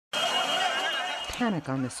panic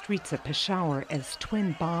on the streets of Peshawar as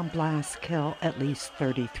twin bomb blasts kill at least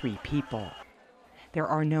 33 people. There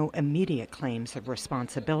are no immediate claims of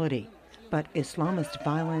responsibility, but Islamist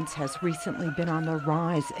violence has recently been on the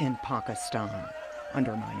rise in Pakistan,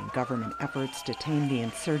 undermining government efforts to tame the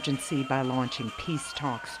insurgency by launching peace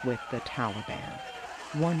talks with the Taliban.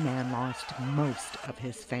 One man lost most of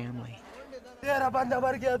his family.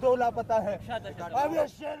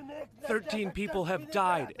 13 people have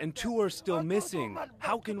died and 2 are still missing.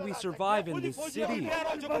 How can we survive in this city?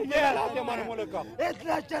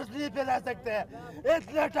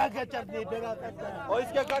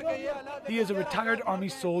 He is a retired army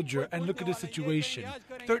soldier, and look at his situation.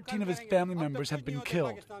 13 of his family members have been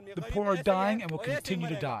killed. The poor are dying and will continue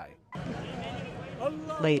to die.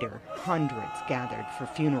 Later, hundreds gathered for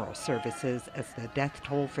funeral services as the death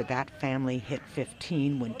toll for that family hit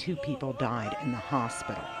 15 when 2 people died in the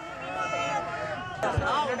hospital.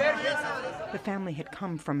 The family had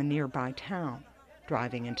come from a nearby town,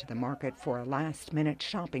 driving into the market for a last-minute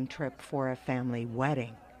shopping trip for a family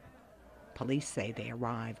wedding. Police say they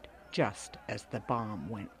arrived just as the bomb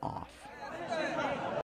went off.